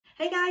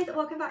Hey guys,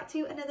 welcome back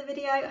to another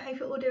video. I hope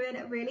you're all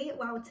doing really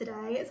well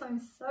today. So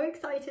I'm so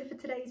excited for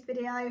today's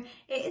video.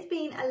 It has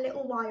been a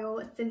little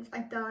while since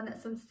I've done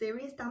some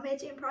serious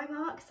damage in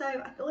Primark, so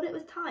I thought it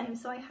was time.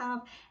 So I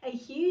have a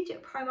huge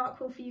Primark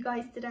haul for you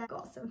guys today. I've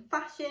got some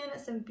fashion,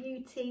 some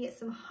beauty,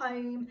 some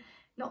home.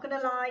 Not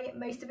gonna lie,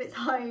 most of it's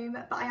home,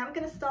 but I am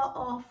gonna start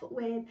off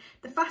with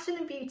the fashion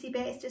and beauty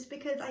bits just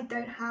because I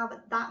don't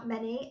have that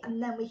many,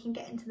 and then we can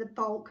get into the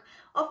bulk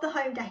of the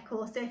home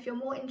decor. So if you're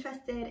more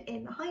interested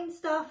in the home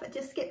stuff,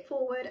 just skip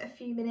forward a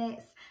few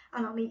minutes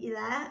and I'll meet you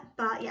there.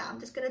 But yeah, I'm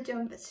just gonna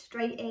jump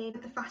straight in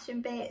with the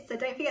fashion bit. So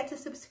don't forget to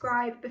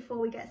subscribe before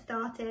we get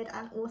started,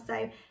 and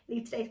also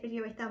leave today's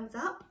video a thumbs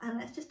up, and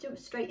let's just jump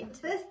straight in. The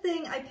first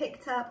thing I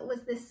picked up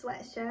was this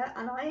sweatshirt,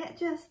 and I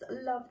just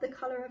love the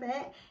colour of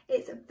it.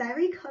 It's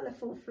very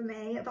colourful for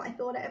me, but I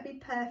thought it would be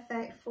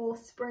perfect for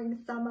spring,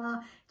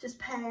 summer, just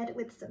paired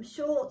with some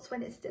shorts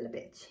when it's still a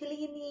bit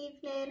chilly in the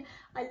evening.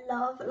 I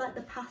love like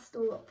the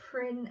pastel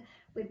print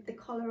with the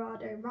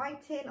Colorado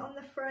writing on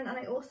the front, and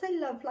I also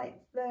love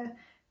like the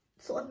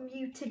sort of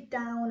muted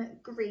down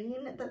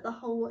green that the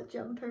whole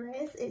jumper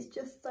is. It's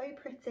just so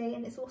pretty,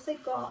 and it's also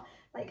got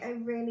like a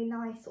really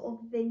nice sort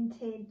of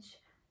vintage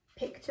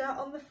picture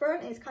on the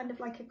front. It's kind of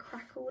like a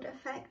crackled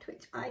effect,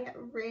 which I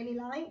really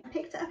like. I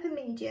picked it up a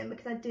medium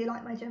because I do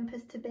like my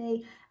jumpers to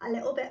be a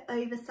little bit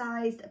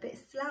oversized, a bit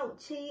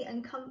slouchy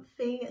and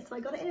comfy, so I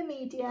got it in a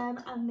medium,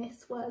 and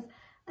this was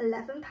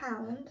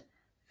 £11.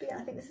 But yeah,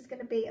 I think this is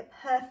going to be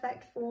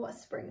perfect for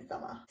spring,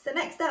 summer. So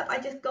next up, I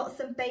just got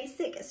some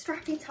basic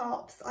strappy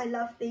tops. I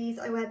love these.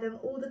 I wear them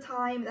all the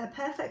time. They're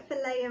perfect for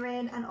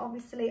layering and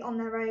obviously on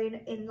their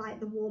own in like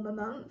the warmer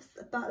months.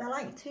 But they're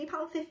like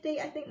 £2.50,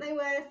 I think they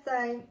were.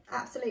 So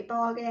absolute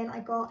bargain.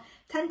 I got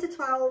 10 to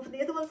 12.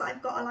 The other ones that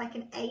I've got are like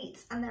an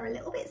 8, and they're a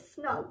little bit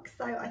snug.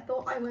 So I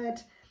thought I would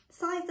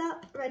size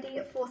up,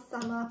 ready for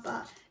summer.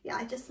 But yeah,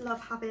 I just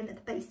love having the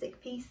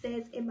basic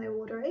pieces in my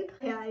wardrobe.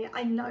 Yeah,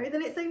 I know that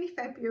it's only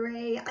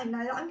February. I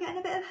know that I'm getting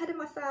a bit ahead of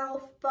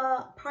myself,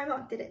 but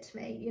Primark did it to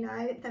me, you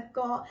know. They've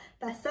got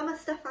their summer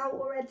stuff out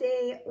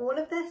already, all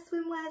of their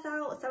swimwear's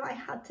out, so I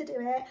had to do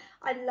it.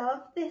 I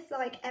love this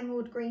like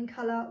emerald green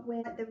colour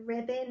with the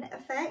ribbon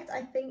effect.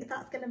 I think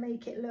that's going to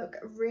make it look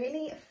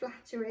really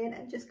flattering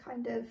and just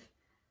kind of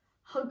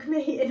hug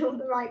me in all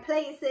the right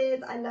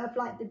places. I love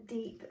like the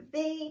deep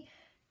V.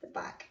 The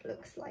back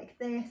looks like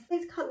this.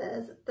 These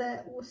colours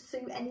that will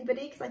suit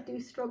anybody, because I do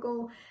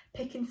struggle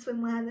picking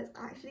swimwear that's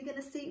actually going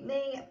to suit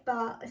me.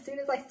 But as soon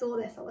as I saw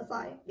this, I was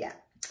like, yeah,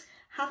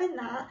 having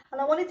that.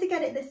 And I wanted to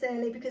get it this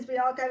early because we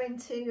are going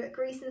to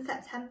Greece in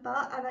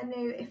September, and I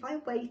knew if I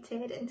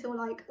waited until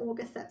like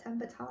August,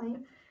 September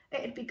time,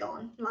 it'd be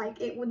gone, like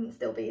it wouldn't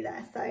still be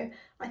there. So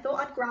I thought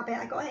I'd grab it.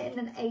 I got it in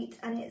an 8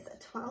 and it's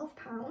 £12,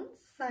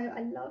 so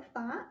I love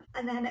that.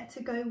 And then to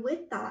go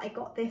with that, I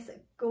got this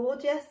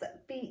gorgeous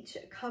beach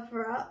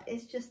cover up.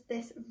 It's just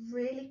this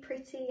really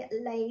pretty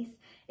lace.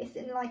 It's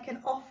in like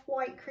an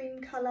off-white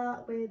cream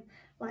colour with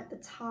like the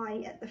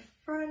tie at the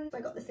front. So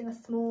I got this in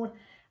a small,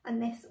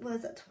 and this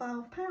was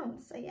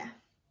 £12, so yeah,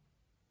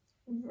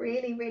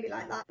 really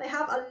like that. They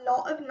have a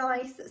lot of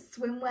nice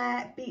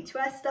swimwear,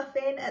 beachwear stuff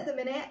in at the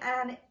minute,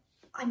 and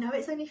I know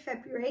it's only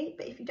February,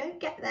 but if you don't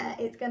get there,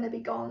 it's going to be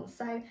gone.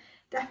 So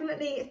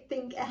definitely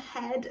think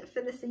ahead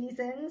for the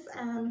seasons,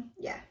 and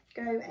yeah,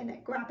 go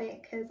and grab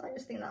it because I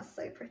just think that's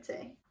so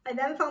pretty. I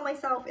then found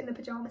myself in the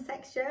pyjama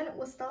section.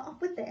 We'll start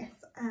off with this,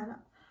 and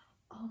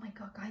oh my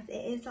god guys,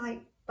 it is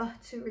like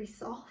buttery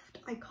soft.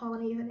 I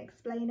can't even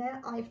explain it.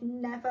 I've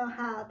never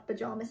had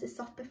pyjamas this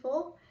soft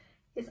before.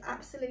 It's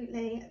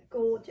absolutely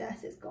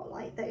gorgeous. It's got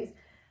like those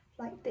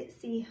like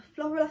ditzy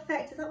floral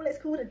effect. Is that what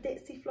it's called? A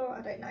ditzy floral?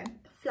 I don't know.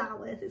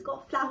 Flowers. It's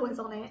got flowers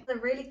on it. A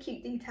really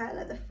cute detail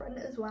at the front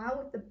as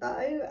well with the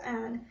bow,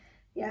 and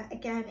yeah,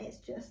 again, it's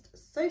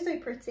just so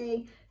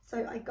pretty.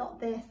 So I got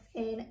this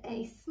in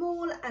a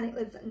small, and it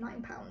was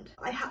 £9.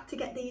 I had to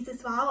get these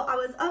as well. I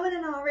was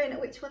and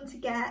ahhing which one to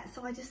get,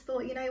 so I just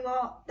thought, you know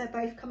what, they're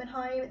both coming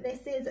home.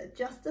 This is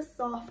just as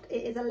soft.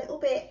 It is a little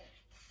bit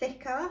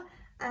thicker,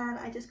 and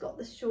I just got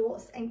the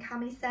shorts and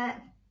cami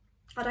set.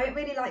 I don't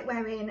really like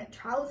wearing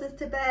trousers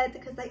to bed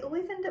because they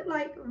always end up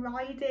like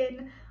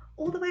riding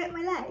all the way up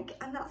my leg,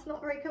 and that's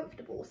not very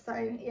comfortable.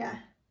 So yeah,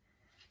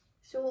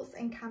 shorts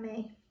and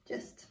cami,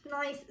 just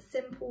nice,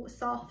 simple,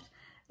 soft.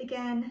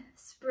 Again,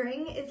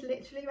 spring is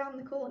literally around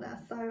the corner,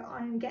 so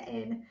I'm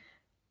getting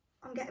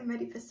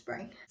ready for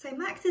spring. So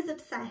Max is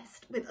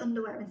obsessed with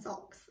underwear and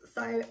socks,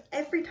 so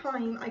every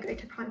time I go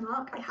to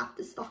Primark I have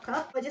to stock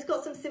up. I just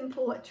got some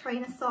simple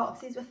trainer socks.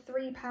 These were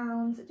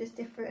 £3, just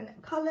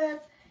different colours,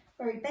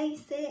 very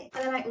basic.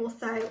 And then I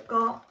also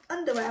got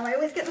underwear. I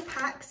always get the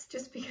packs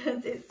just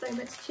because it's so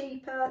much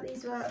cheaper.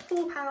 These were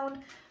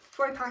 £4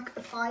 for a pack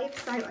of 5,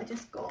 so I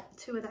just got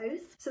 2 of those.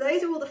 So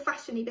those are all the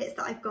fashiony bits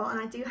that I've got, and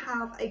I do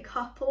have a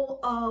couple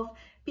of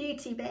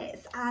beauty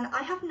bits, and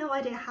I have no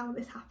idea how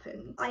this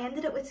happened. I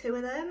ended up with 2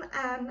 of them,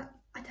 and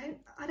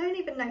I don't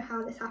even know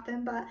how this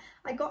happened, but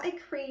I got a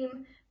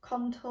cream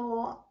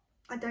contour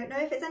I don't know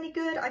if it's any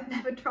good. I've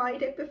never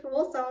tried it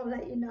before, so I'll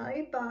let you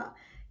know. But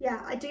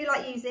yeah, I do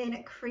like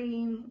using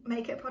cream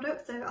makeup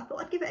products, so I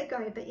thought I'd give it a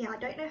go. But yeah, I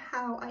don't know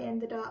how I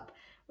ended up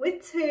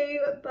with 2,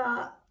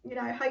 but you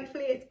know,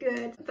 hopefully it's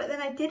good. But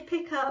then I did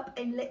pick up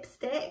a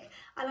lipstick,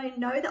 and I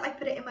know that I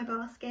put it in my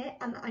basket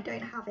and I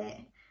don't have it,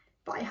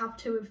 but I have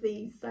 2 of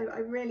these, so I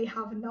really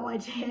have no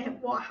idea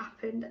what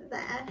happened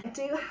there. I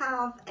do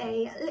have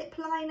a lip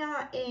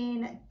liner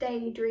in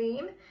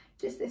Daydream,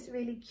 just this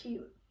really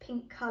cute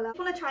pink colour.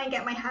 I want to try and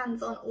get my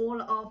hands on all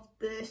of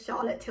the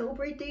Charlotte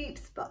Tilbury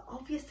dupes, but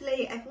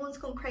obviously everyone's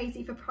gone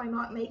crazy for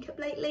Primark makeup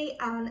lately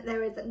and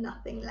there is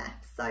nothing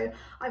left. So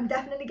I'm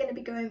definitely going to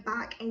be going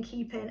back and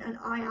keeping an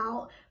eye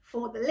out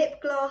for the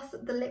lip gloss,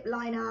 the lip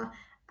liner,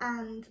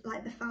 and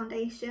like the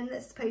foundation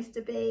that's supposed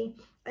to be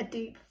a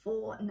dupe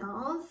for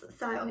NARS.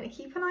 So I'm going to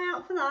keep an eye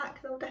out for that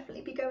because I'll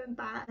definitely be going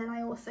back. And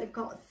I also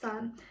got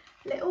some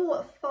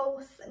little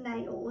false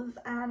nails,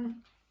 and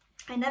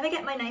I never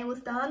get my nails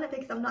done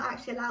because I'm not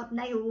actually allowed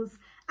nails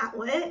at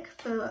work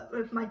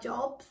with my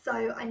job,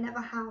 so I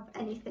never have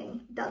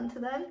anything done to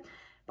them.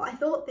 But I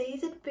thought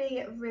these would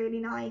be really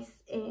nice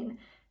in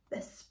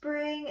the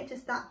spring,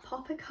 just that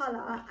pop of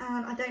colour,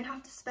 and I don't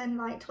have to spend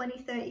like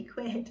 20-30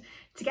 quid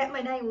to get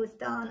my nails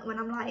done when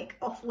I'm like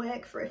off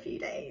work for a few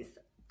days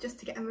just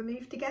to get them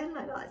removed again.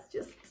 Like that's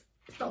just,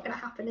 it's not going to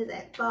happen, is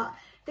it? But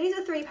these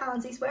are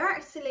 £3. These were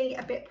actually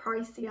a bit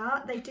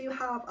pricier. They do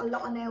have a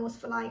lot of nails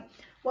for like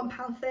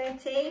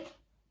 £1.30,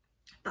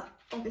 but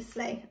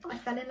obviously I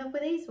fell in love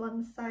with these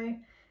ones, so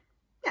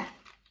yeah,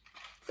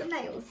 some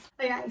nails.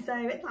 Okay,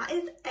 so that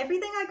is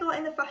everything I got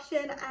in the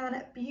fashion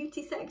and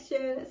beauty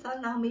section. So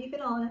I'm now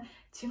moving on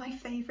to my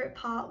favourite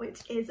part,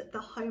 which is the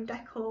home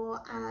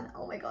decor. And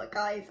oh my god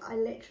guys, I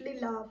literally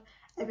love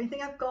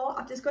everything I've got.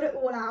 I've just got it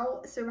all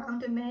out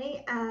surrounding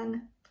me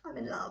and I'm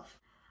in love.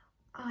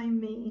 I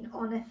mean,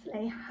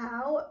 honestly,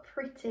 how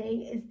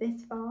pretty is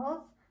this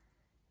vase?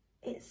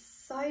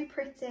 It's so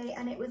pretty,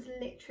 and it was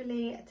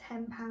literally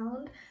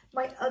 £10.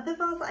 My other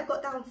vase that I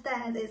got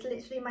downstairs is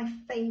literally my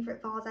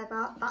favourite vase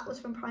ever. That was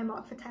from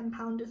Primark for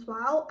 £10 as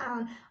well,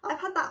 and I've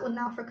had that one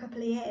now for a couple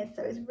of years,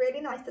 so it's really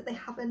nice that they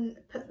haven't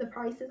put the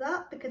prices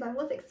up because I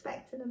was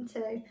expecting them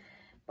to.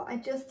 But I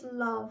just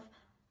love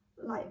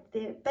like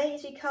the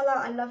beigey colour.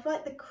 I love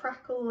like the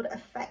crackled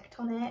effect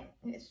on it.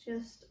 It's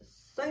just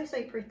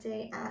so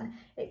pretty, and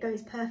it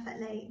goes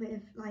perfectly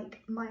with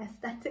like my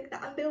aesthetic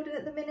that I'm building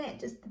at the minute,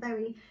 just the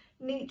very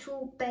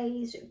neutral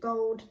beige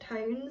gold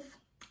tones.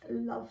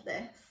 Love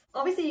this.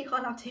 Obviously you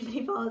can't have too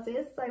many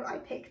vases, so I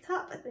picked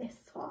up this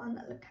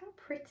one. Look how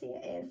pretty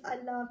it is. I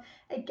love,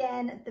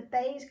 again, the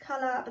beige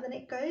colour, but then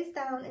it goes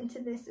down into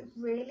this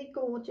really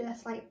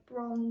gorgeous like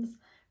bronze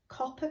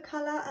copper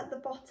colour at the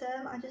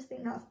bottom. I just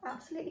think that's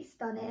absolutely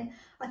stunning.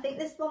 I think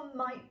this one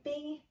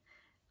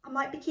I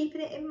might be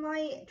keeping it in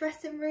my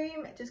dressing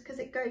room just because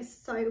it goes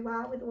so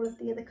well with all of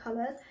the other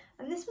colours.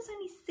 And this was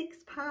only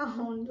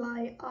 £6.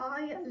 Like,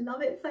 I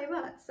love it so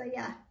much. So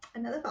yeah,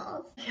 another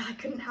vase. Yeah, I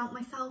couldn't help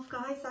myself,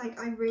 guys. Like,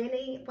 I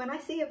really, when I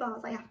see a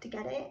vase, I have to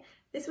get it.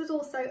 This was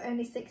also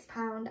only £6,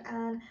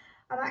 and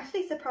I'm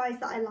actually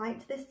surprised that I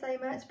liked this so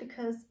much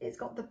because it's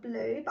got the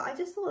blue, but I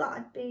just thought that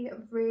would be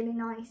really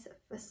nice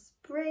for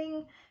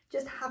spring,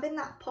 just having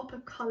that pop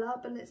of colour,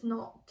 but it's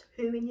not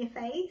too in your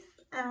face.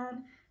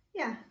 And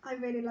yeah, I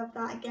really love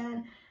that.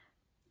 Again,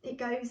 it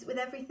goes with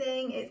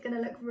everything. It's going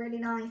to look really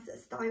nice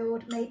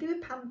styled, maybe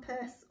with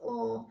pampas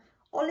or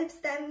olive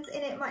stems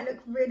in it. Might look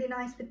really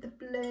nice with the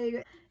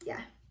blue.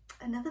 Yeah,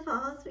 another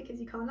vase because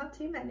you can't have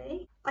too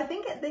many. I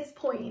think at this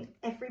point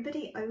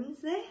everybody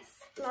owns this.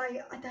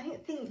 Like, I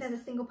don't think there's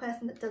a single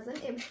person that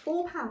doesn't. It was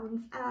 £4,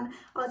 and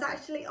I was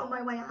actually on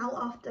my way out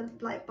after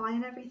like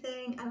buying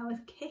everything, and I was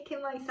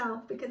kicking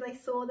myself because I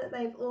saw that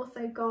they've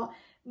also got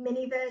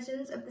mini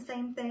versions of the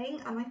same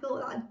thing, and I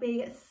thought that would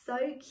be so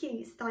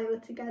cute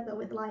styled together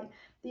with like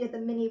the other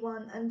mini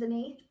one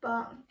underneath.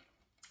 But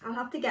I'll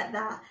have to get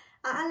that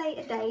at a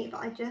later date.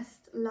 But I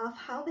just love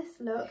how this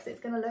looks. It's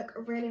going to look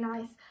really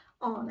nice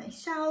on a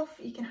shelf.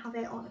 You can have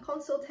it on a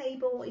console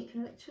table. You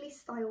can literally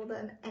style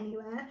them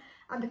anywhere,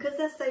 and because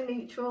they're so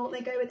neutral, they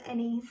go with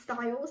any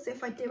style. So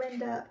if I do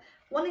end up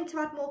wanting to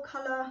add more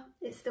colour,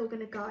 it's still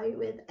going to go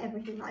with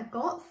everything that I've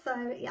got.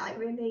 So yeah, I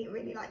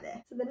really like this.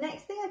 So the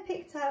next thing I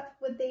picked up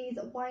were these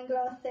wine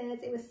glasses.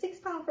 It was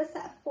 £6 for a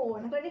set of 4,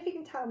 and I don't know if you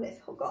can tell, but it's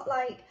got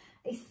like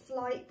a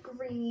slight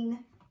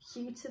green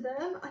hue to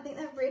them. I think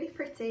they're really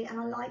pretty, and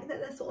I like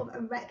that they're sort of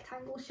a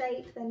rectangle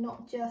shape. They're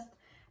not just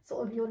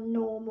sort of your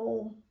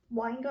normal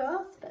wine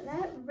glass, but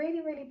they're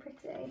really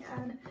pretty.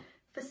 And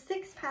for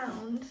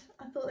 £6,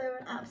 I thought they were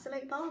an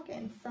absolute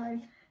bargain. So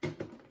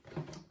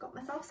got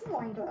myself some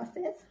wine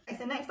glasses. Okay,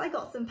 so next I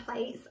got some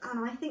plates,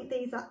 and I think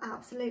these are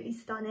absolutely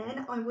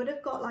stunning. I would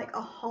have got like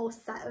a whole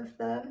set of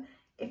them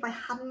if I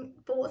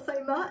hadn't bought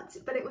so much,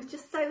 but it was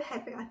just so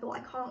heavy. I thought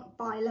I can't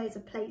buy loads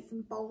of plates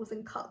and bowls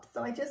and cups,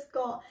 so I just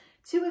got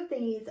 2 of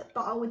these.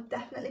 But I would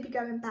definitely be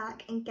going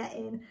back and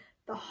getting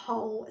the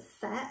whole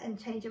set and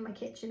changing my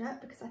kitchen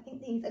up because I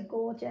think these are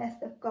gorgeous.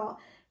 They've got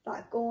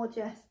that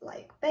gorgeous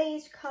like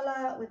beige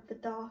colour with the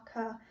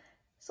darker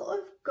sort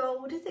of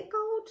gold. Is it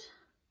gold?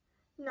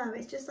 No,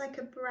 it's just like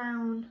a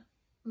brown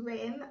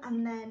rim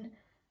and then,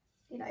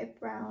 you know,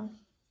 brown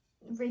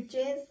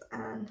ridges,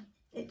 and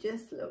it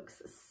just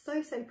looks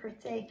so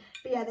pretty.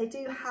 But yeah, they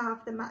do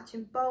have the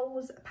matching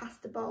bowls,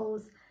 pasta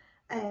bowls,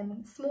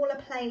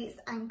 smaller plates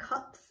and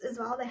cups as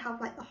well. They have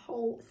like the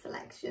whole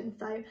selection,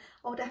 so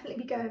I'll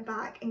definitely be going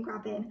back and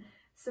grabbing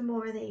some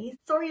more of these.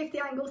 Sorry if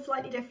the angle's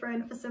slightly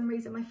different. For some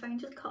reason my phone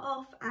just cut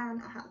off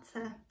and I had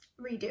to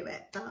redo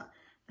it, but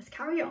let's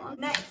carry on.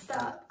 Next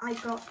up, I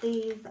got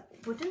these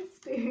wooden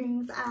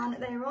spoons, and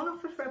they were on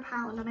offer for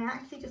 £1, and I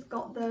actually just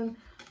got them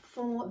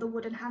for the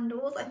wooden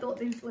handles. I thought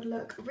these would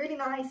look really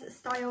nice,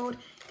 styled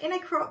in a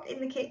crock in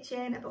the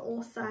kitchen, but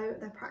also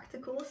they're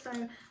practical. So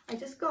I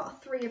just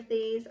got 3 of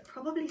these.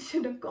 Probably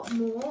should have got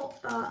more,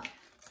 but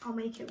I'll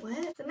make it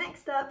work. So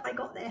next up, I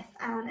got this,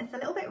 and it's a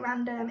little bit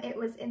random. It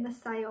was in the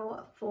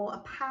sale for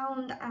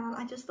 £1, and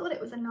I just thought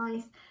it was a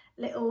nice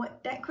little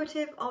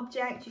decorative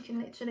object. You can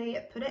literally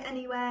put it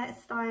anywhere,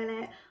 style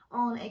it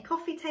on a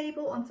coffee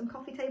table, on some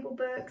coffee table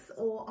books,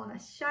 or on a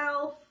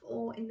shelf,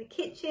 or in the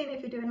kitchen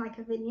if you're doing like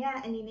a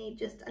vignette and you need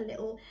just a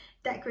little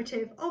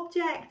decorative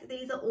object.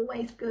 These are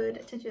always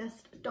good to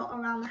just dot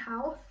around the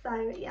house.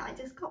 So yeah, I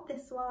just got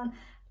this one.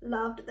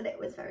 Loved that it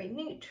was very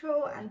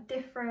neutral and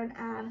different,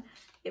 and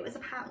it was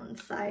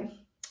 £1, so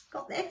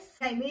got this.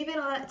 Okay, moving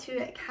on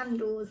to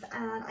candles,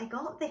 and I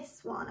got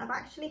this one. I've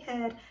actually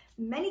heard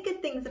many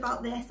good things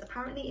about this.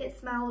 Apparently it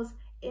smells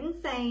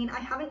insane. I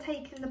haven't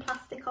taken the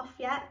plastic off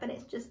yet, but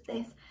it's just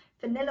this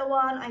vanilla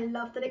one. I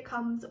love that it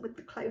comes with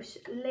the close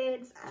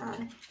lids,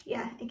 and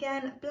yeah,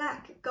 again,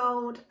 black,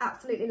 gold,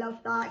 absolutely love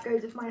that.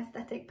 Goes with my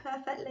aesthetic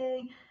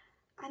perfectly.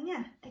 And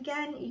yeah,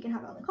 again, you can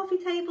have it on the coffee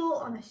table,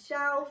 on a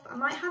shelf. I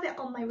might have it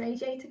on my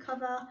radiator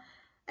cover.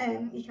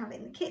 You can have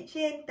it in the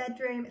kitchen,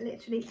 bedroom,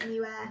 literally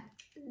anywhere.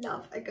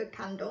 Love a good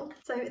candle.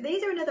 So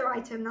these are another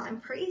item that I'm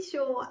pretty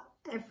sure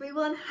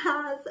everyone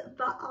has,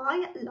 but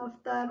I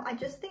love them. I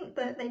just think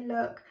that they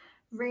look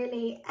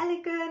really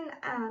elegant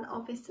and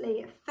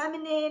obviously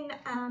feminine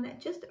and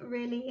just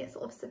really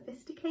sort of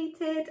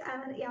sophisticated,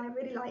 and yeah, I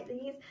really like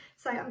these.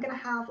 So I'm gonna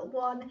have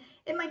one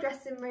in my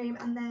dressing room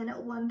and then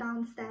one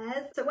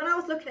downstairs. So when I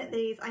was looking at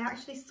these, I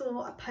actually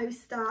saw a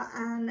poster,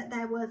 and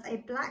there was a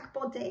black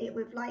body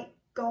with like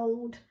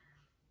gold,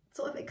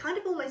 sort of, it kind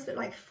of almost looked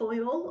like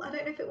foil. I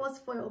don't know if it was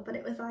foil, but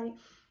it was like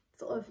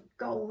sort of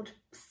gold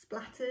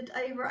splattered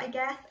over it, I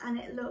guess, and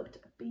it looked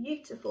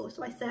beautiful.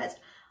 So I searched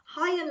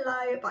high and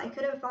low, but I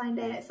couldn't find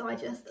it, so I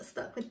just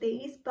stuck with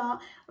these. But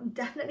I'm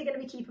definitely going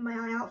to be keeping my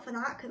eye out for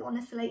that, because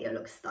honestly it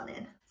looks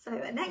stunning. So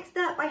next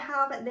up, I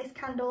have this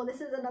candle.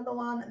 This is another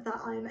one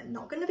that I'm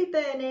not going to be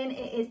burning.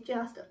 It is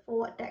just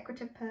for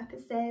decorative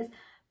purposes.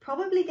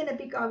 Probably going to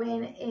be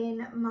going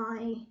in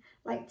my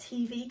like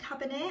TV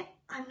cabinet.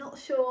 I'm not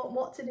sure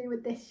what to do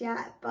with this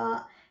yet,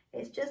 but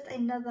it's just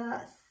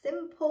another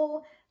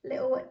simple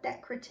little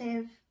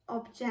decorative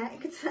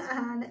object,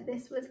 and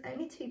this was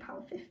only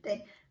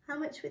 £2.50. How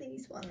much were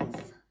these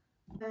ones?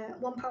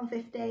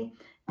 £1.50.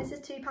 This is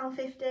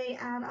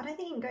 £2.50, and I don't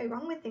think you can go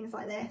wrong with things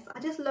like this. I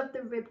just love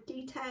the rib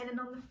detailing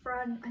on the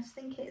front. I just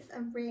think it's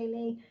a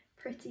really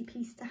pretty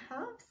piece to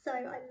have, so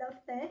I love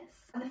this.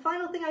 And the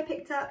final thing I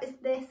picked up is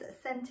this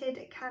scented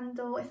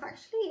candle. It's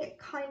actually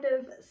kind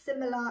of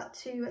similar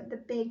to the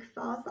big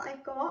vase that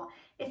I've got.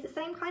 It's the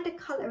same kind of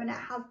colour, and it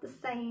has the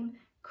same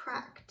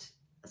cracked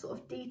sort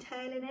of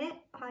detail in it.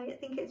 I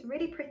think it's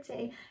really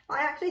pretty, but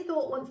I actually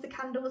thought once the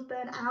candle was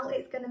burnt out,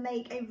 it's going to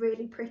make a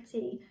really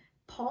pretty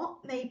pot,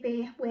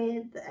 maybe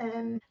with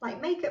like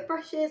makeup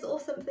brushes or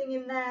something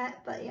in there.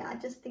 But yeah, I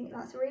just think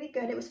that's really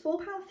good. It was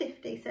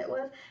 £4.50, so it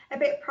was a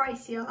bit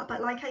pricier,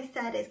 but like I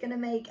said, it's going to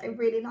make a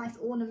really nice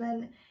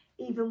ornament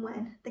even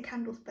when the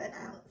candle's burnt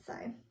out. So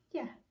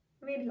yeah,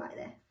 really like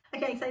this.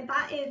 Okay, so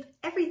that is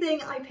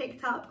everything I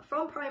picked up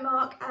from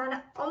Primark,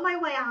 and on my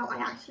way out I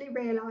actually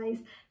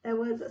realised there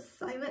was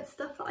so much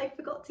stuff that I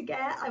forgot to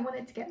get. I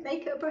wanted to get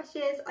makeup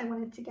brushes, I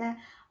wanted to get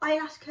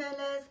eyelash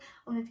curlers,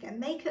 I wanted to get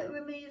makeup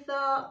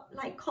remover,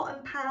 like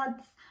cotton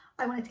pads,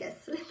 I wanted to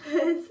get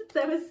slippers.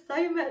 There was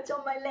so much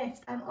on my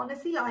list. I'm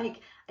honestly like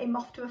a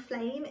moth to a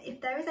flame.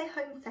 If there is a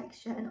home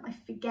section, I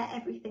forget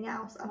everything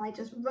else and I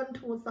just run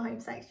towards the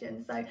home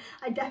section. So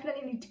I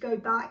definitely need to go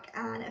back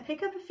and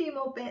pick up a few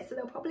more bits. So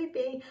there'll probably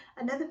be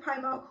another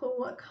Primark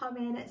haul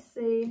coming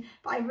soon.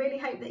 But I really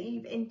hope that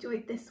you've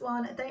enjoyed this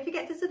one. Don't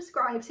forget to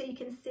subscribe so you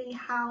can see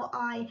how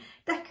I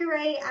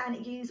decorate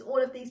and use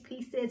all of these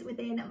pieces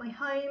within my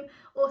home.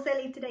 Also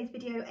leave today's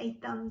video a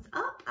thumbs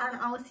up, and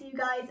I'll see you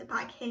guys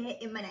back here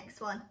in my next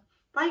one.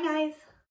 Bye guys!